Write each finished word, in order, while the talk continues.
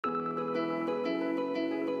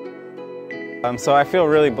So I feel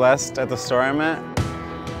really blessed at the store I'm at.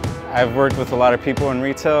 I've worked with a lot of people in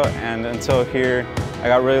retail, and until here I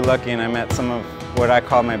got really lucky and I met some of what I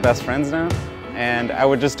call my best friends now. And I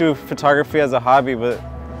would just do photography as a hobby, but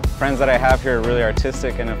friends that I have here are really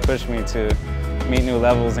artistic and have pushed me to meet new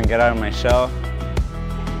levels and get out of my shell.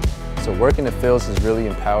 So working at Philz has really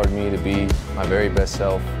empowered me to be my very best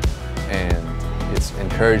self, and it's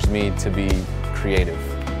encouraged me to be creative.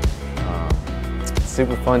 It's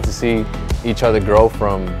super fun to see each other grow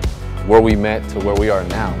from where we met to where we are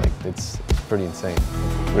now. Like, it's pretty insane.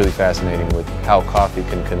 Really fascinating with how coffee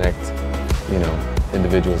can connect,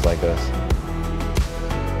 individuals like us.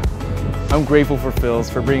 I'm grateful for Philz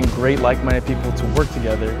for bringing great like-minded people to work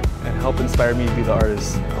together and help inspire me to be the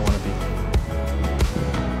artist I want to be.